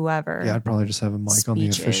groom, whoever. Yeah, I'd probably just have a mic on the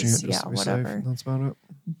officiant just to be whatever. safe. That's about it.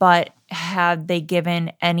 But have they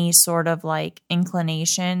given any sort of like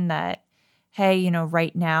inclination that, hey,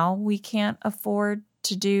 right now we can't afford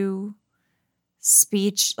to do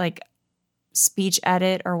speech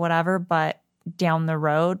edit or whatever, but down the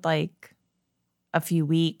road, like a few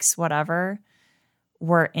weeks, whatever,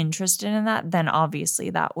 we're interested in that, then obviously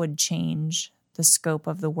that would change the scope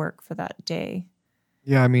of the work for that day.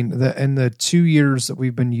 Yeah, I mean, in the 2 years that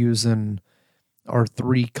we've been using our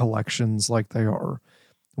 3 collections like they are,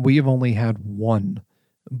 we have only had 1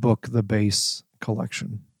 book the base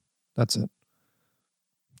collection. That's it.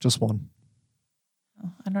 Just 1.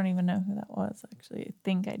 I don't even know who that was, actually. I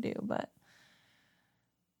think I do, but...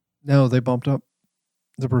 No, they bumped up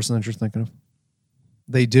the person that you're thinking of.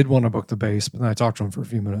 They did want to book the base, but then I talked to them for a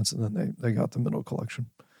few minutes, and then they got the middle collection.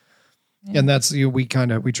 Yeah. And that's, we try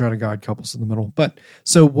to guide couples in the middle. But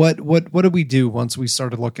so what did we do once we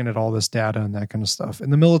started looking at all this data and that kind of stuff?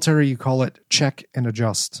 In the military, you call it check and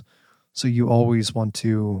adjust. So you always want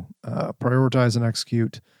to prioritize and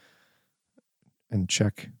execute and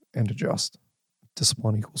check and adjust.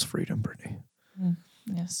 Discipline equals freedom, Brittany.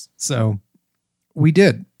 Yes. So we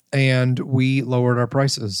did. And we lowered our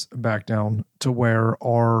prices back down to where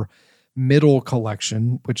our middle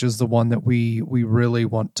collection, which is the one that we really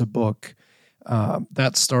want to book,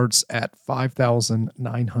 that starts at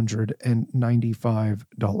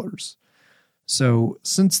 $5,995. So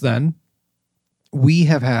since then, we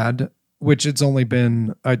have had, which it's only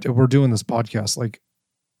been, we're doing this podcast like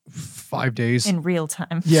 5 days. In real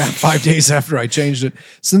time. Yeah, 5 days after I changed it.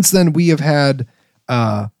 Since then, we have had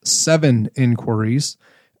 7 inquiries.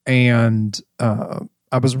 And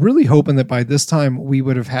I was really hoping that by this time we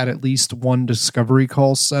would have had at least one discovery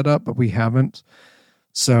call set up, but we haven't.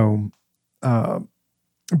 So,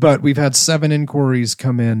 but we've had 7 inquiries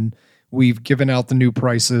come in. We've given out the new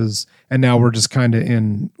prices, and now we're just kind of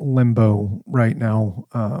in limbo right now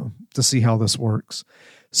to see how this works.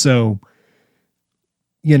 So,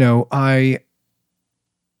 you know, I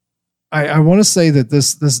want to say that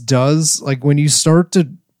this does, like, when you start to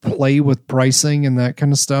play with pricing and that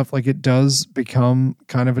kind of stuff, like, it does become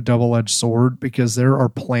kind of a double-edged sword, because there are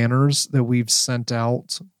planners that we've sent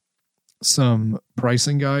out some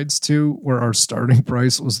pricing guides to where our starting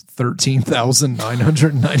price was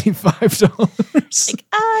 $13,995. Like,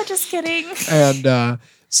 just kidding. And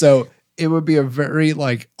so it would be a very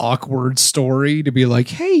like awkward story to be like,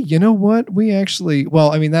 hey, you know what? We actually,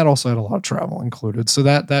 well, I mean, that also had a lot of travel included. So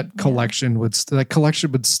that collection would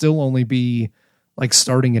still only be like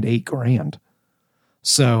starting at $8,000.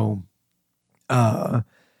 So,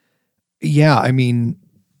 yeah, I mean,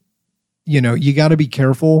 you know, you got to be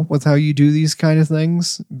careful with how you do these kind of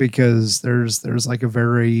things, because there's like a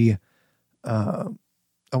very, I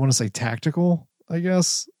want to say tactical, I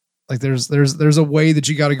guess. Like there's a way that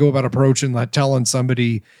you got to go about approaching, like telling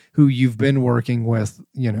somebody who you've been working with,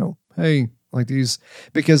 you know, hey, like these,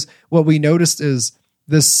 because what we noticed is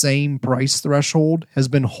this same price threshold has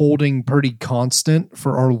been holding pretty constant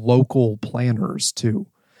for our local planners too.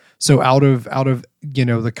 So out of, you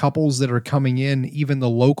know, the couples that are coming in, even the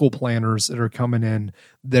local planners that are coming in,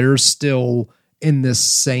 they're still in this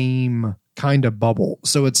same kind of bubble.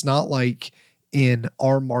 So it's not like in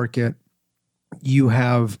our market, you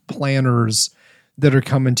have planners that are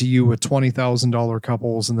coming to you with $20,000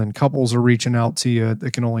 couples, and then couples are reaching out to you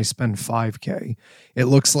that can only spend $5,000. It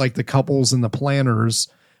looks like the couples and the planners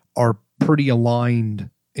are pretty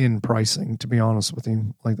aligned in pricing, to be honest with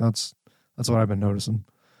you. Like that's what I've been noticing.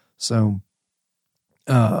 So,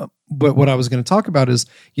 but what I was going to talk about is,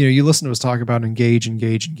 you know, you listen to us talk about engage. And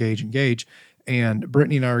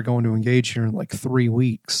Brittany and I are going to engage here in like 3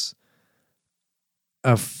 weeks.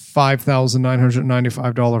 A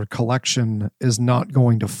 $5,995 collection is not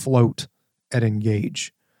going to float at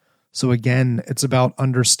Engage. So again, it's about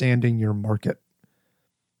understanding your market.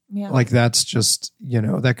 Yeah. Like that's just, you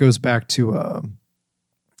know, that goes back to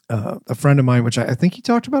a friend of mine, which I think he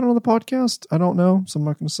talked about it on the podcast. I don't know, so I'm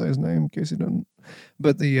not going to say his name in case he didn't.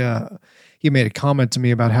 But he made a comment to me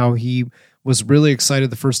about how he was really excited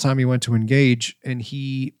the first time he went to Engage, and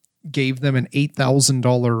he gave them an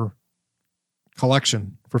 $8,000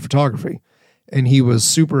 collection for photography. And he was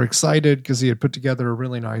super excited because he had put together a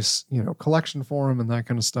really nice, you know, collection for him and that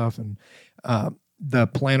kind of stuff. And the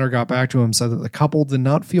planner got back to him, said that the couple did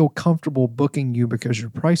not feel comfortable booking you because your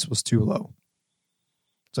price was too low.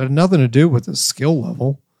 So it had nothing to do with his skill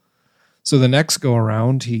level. So the next go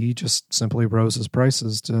around, he just simply rose his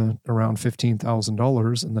prices to around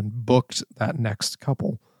 $15,000 and then booked that next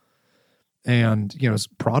couple. And, you know, his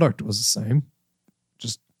product was the same.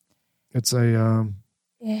 Just, it's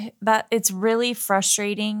it's really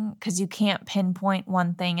frustrating because you can't pinpoint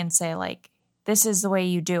one thing and say like, this is the way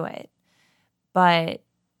you do it. But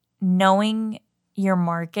knowing your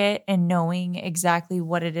market and knowing exactly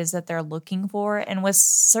what it is that they're looking for, and with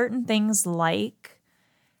certain things like,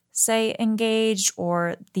 say, Engage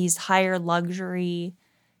or these higher luxury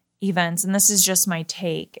events, and this is just my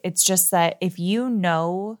take, it's just that if you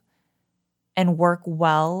know and work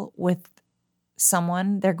well with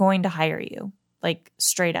someone, they're going to hire you, like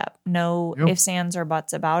straight up, no ifs, ands, or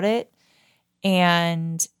buts about it.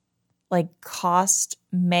 And like cost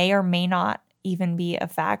may or may not even be a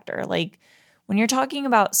factor. Like when you're talking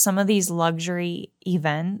about some of these luxury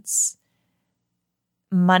events,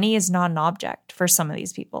 money is not an object for some of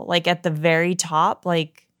these people. Like at the very top,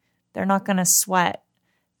 like they're not going to sweat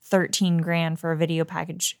 $13,000 for a video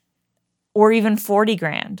package or even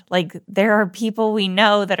 $40,000. Like there are people we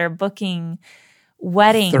know that are booking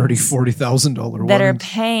weddings, $30,000-$40,000 that are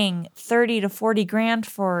paying $30,000 to $40,000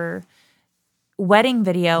 for wedding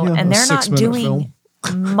video, and they're not doing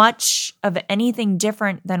much of anything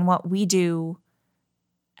different than what we do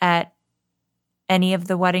at any of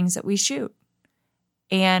the weddings that we shoot.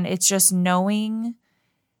 And it's just knowing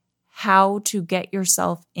how to get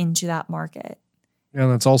yourself into that market And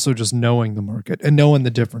that's also just knowing the market and knowing the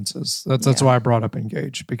differences. That's Yeah. why I brought up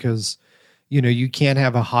Engage, because you can't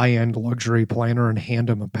have a high-end luxury planner and hand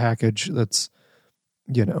them a package that's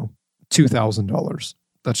 $2,000.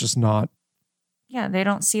 That's just not. Yeah, they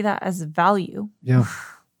don't see that as value. Yeah.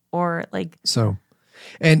 Or like, So,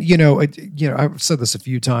 and I've said this a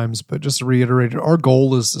few times, but just to reiterate it, our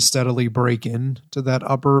goal is to steadily break into that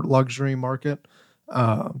upper luxury market.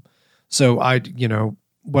 So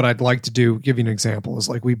what I'd like to do, give you an example, is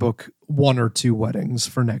like we book 1 or 2 weddings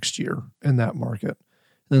for next year in that market.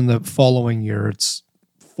 Then the following year it's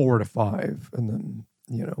 4 to 5, and then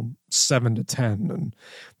 7 to 10, and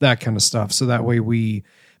that kind of stuff. So that way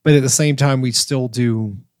but at the same time we still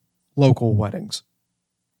do local weddings.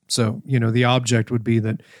 So the object would be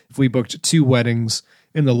that if we booked 2 weddings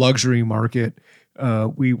in the luxury market,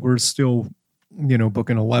 we were still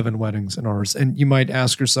booking 11 weddings in ours. And you might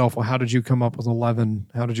ask yourself, well, how did you come up with 11?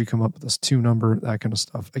 How did you come up with this 2 number? That kind of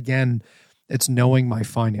stuff. Again, it's knowing my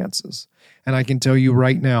finances. And I can tell you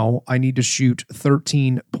right now, I need to shoot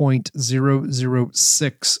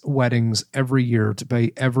 13.006 weddings every year to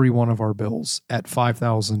pay every one of our bills at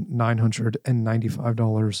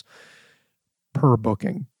 $5,995 per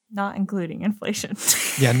booking. not including inflation.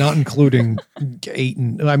 Yeah, not including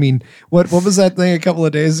what was that thing a couple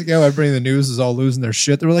of days ago? Everybody in the news is all losing their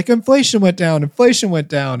shit. They were like, inflation went down.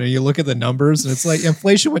 And you look at the numbers and it's like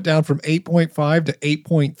inflation went down from 8.5 to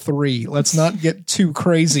 8.3. Let's not get too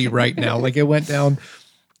crazy right now. Like it went down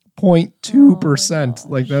 0.2%.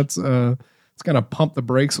 Like that's it's gonna pump the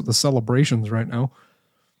brakes with the celebrations right now.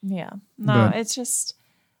 Yeah. No, it's just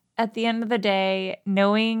at the end of the day,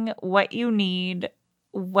 knowing what you need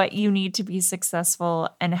to be successful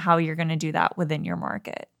and how you're going to do that within your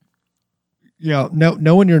market. Yeah,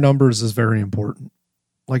 knowing your numbers is very important.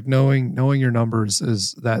 Like knowing your numbers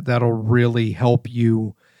is that'll really help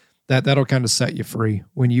you. That'll kind of set you free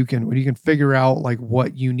when you can figure out like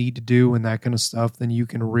what you need to do and that kind of stuff. Then you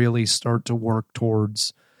can really start to work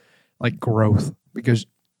towards like growth.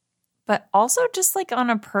 But also just like on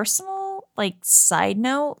a personal like side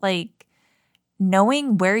note, like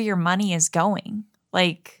knowing where your money is going.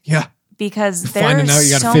 Like, yeah, because there's finding out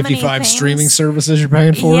you got so 55 streaming services you're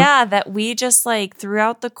paying for. Yeah, that we just like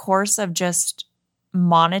throughout the course of just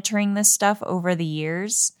monitoring this stuff over the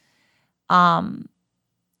years,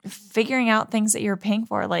 figuring out things that you're paying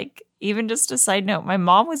for. Like, even just a side note, my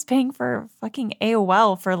mom was paying for fucking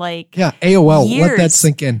AOL for like AOL. Years. Let that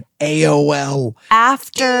sink in. AOL.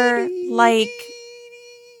 After like,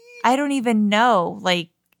 I don't even know like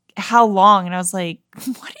how long, and I was like,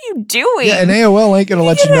 what are you doing? Yeah, and AOL ain't gonna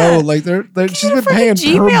let you know. Like she's been paying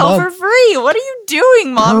Gmail per month for free. What are you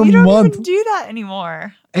doing, Mom? You don't even do that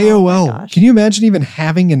anymore. AOL. Can you imagine even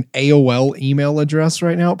having an AOL email address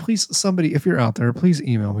right now? Please, somebody, if you're out there, please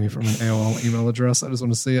email me from an AOL email address. I just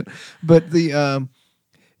want to see it. But it's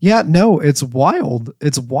wild.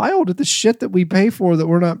 It's wild at the shit that we pay for that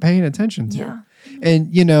we're not paying attention to. Yeah.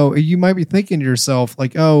 And you might be thinking to yourself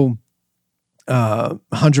like, oh,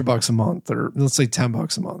 $100 a month, or let's say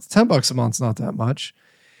 $10 a month. $10 a month's not that much.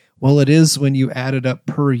 Well, it is when you add it up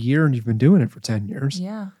per year and you've been doing it for 10 years.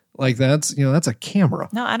 Yeah. Like that's a camera.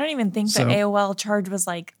 No, I don't even think the AOL charge was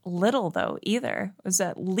like little though either. It was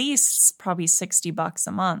at least probably $60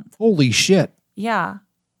 a month. Holy shit. Yeah.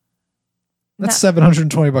 That's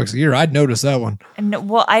 $720 a year. I'd notice that one. And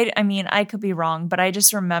well, I mean, I could be wrong, but I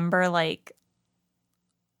just remember like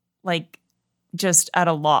just at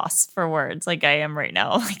a loss for words like I am right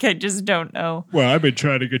now. Like I just don't know. Well, I've been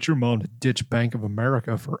trying to get your mom to ditch Bank of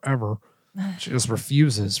America forever. She just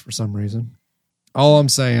refuses for some reason. All I'm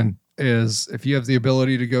saying is if you have the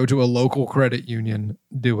ability to go to a local credit union,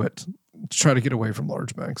 do it. Try to get away from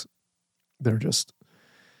large banks. They're just,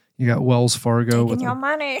 you got Wells Fargo taking your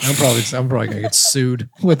money. I'm probably gonna get sued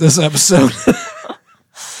with this episode.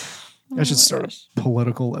 I should start a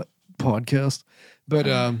political podcast. But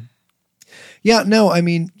I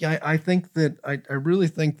think that I really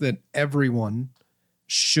think that everyone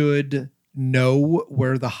should know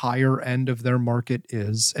where the higher end of their market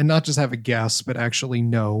is, and not just have a guess, but actually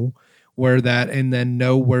know where that, and then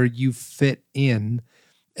know where you fit in.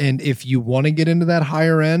 And if you want to get into that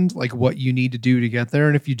higher end, like what you need to do to get there.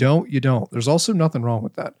 And if you don't, you don't. There's also nothing wrong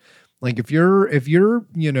with that. Like if you're,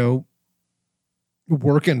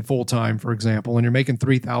 working full time, for example, and you're making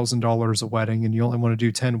 $3,000 a wedding and you only want to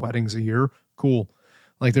do 10 weddings a year, cool.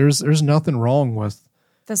 Like there's nothing wrong with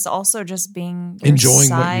this. Also just being your enjoying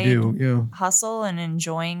what you do. Yeah. Hustle and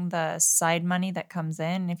enjoying the side money that comes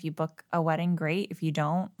in. If you book a wedding, great. If you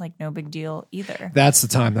don't, like no big deal either. That's the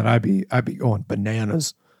time that I'd be going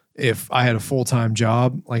bananas. if I had a full-time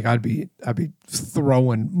job, like I'd be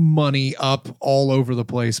throwing money up all over the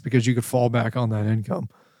place because you could fall back on that income.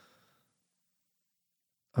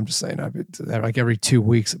 I'm just saying, I'd be like every 2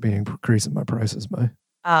 weeks I'd be increasing my prices by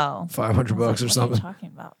 $500 or something. What are you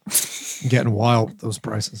talking about? Getting wild with those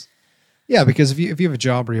prices. Yeah, because if you have a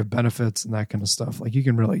job where you have benefits and that kind of stuff, like you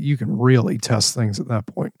can really test things at that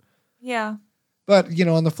point. Yeah. But, you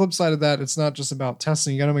know, on the flip side of that, it's not just about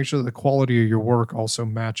testing. You got to make sure that the quality of your work also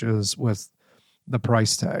matches with the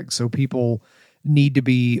price tag. So people need to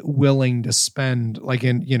be willing to spend, like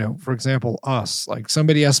in, you know, for example, us, like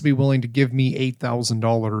somebody has to be willing to give me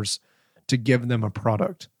 $8,000 to give them a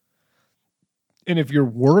product. And if your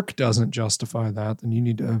work doesn't justify that, then you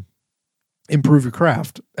need to improve your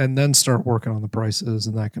craft and then start working on the prices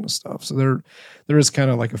and that kind of stuff. So there is kind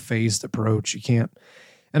of like a phased approach. You can't,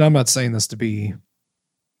 and I'm not saying this to be,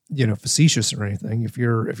 you know, facetious or anything. If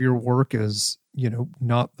your work is, you know,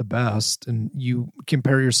 not the best and you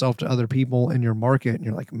compare yourself to other people in your market and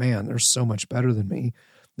you're like, man, they're so much better than me,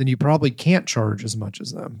 then you probably can't charge as much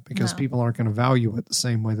as them because people aren't going to value it the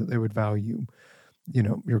same way that they would value, you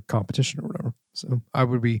know, your competition or whatever. So I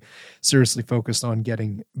would be seriously focused on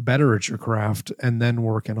getting better at your craft and then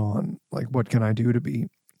working on like, what can I do to be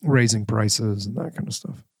raising prices and that kind of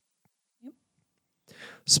stuff. Yep.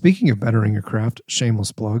 Speaking of bettering your craft,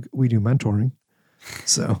 shameless plug, we do mentoring.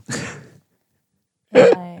 So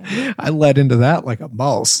I led into that like a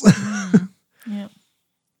boss. Yeah.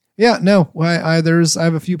 Yeah, no, I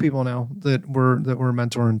have a few people now that we're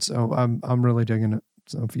mentoring. So I'm really digging it.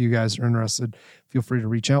 So if you guys are interested, feel free to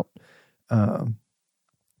reach out.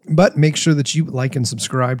 But make sure that you like and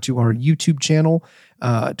subscribe to our YouTube channel.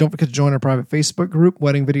 Don't forget to join our private Facebook group,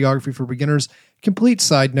 Wedding Videography for Beginners. Complete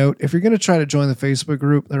side note, if you're going to try to join the Facebook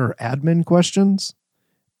group, there are admin questions,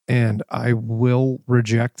 and I will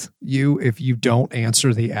reject you if you don't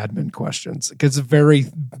answer the admin questions. Because very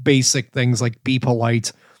basic things like be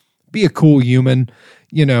polite, be a cool human,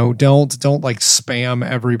 you know, don't like spam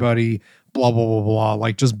everybody, blah, blah, blah, blah,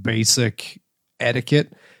 like just basic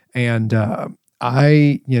etiquette. And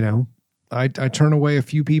I turn away a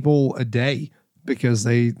few people a day because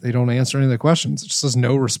they don't answer any of the questions. It just says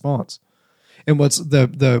no response. And what's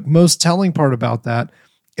the most telling part about that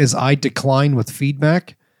is I decline with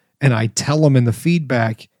feedback and I tell them in the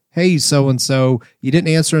feedback, hey, so-and-so, you didn't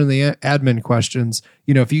answer in the admin questions.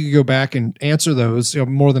 You know, if you could go back and answer those,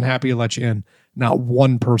 I'm more than happy to let you in. Not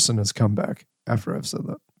one person has come back after I've said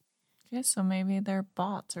that. Yeah, so maybe they're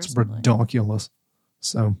bots or it's something. It's ridiculous.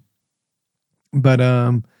 So, but,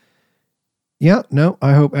 yeah, no,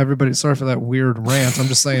 I hope everybody, sorry for that weird rant. I'm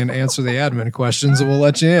just saying answer the admin questions and we'll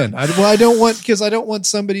let you in. I don't want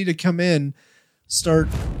somebody to come in, start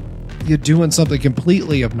doing something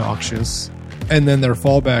completely obnoxious, and then their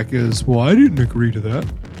fallback is, well, I didn't agree to that.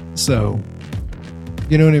 So,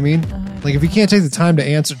 you know what I mean? Like if you can't take the time to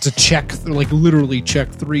answer, to check, like literally check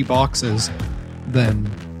 3 boxes, then,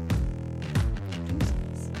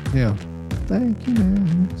 yeah. Thank you,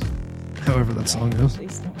 man. However that song goes.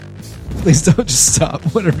 Please don't, just stop.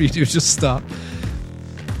 Whatever you do, just stop.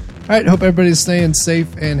 All right, hope everybody's staying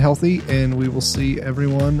safe and healthy, and we will see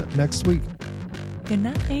everyone next week. Good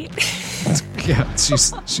night. Yeah,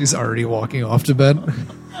 she's already walking off to bed.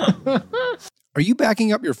 Are you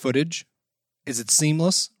backing up your footage? Is it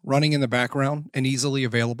seamless, running in the background, and easily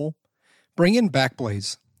available? Bring in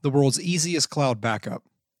Backblaze, the world's easiest cloud backup.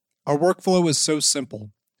 Our workflow is so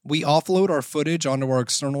simple. We offload our footage onto our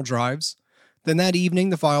external drives. Then that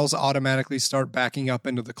evening, the files automatically start backing up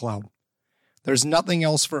into the cloud. There's nothing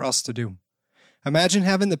else for us to do. Imagine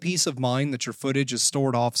having the peace of mind that your footage is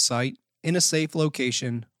stored off-site in a safe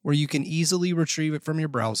location where you can easily retrieve it from your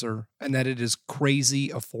browser and that it is crazy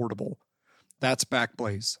affordable. That's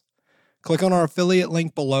Backblaze. Click on our affiliate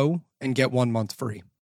link below and get 1 month free.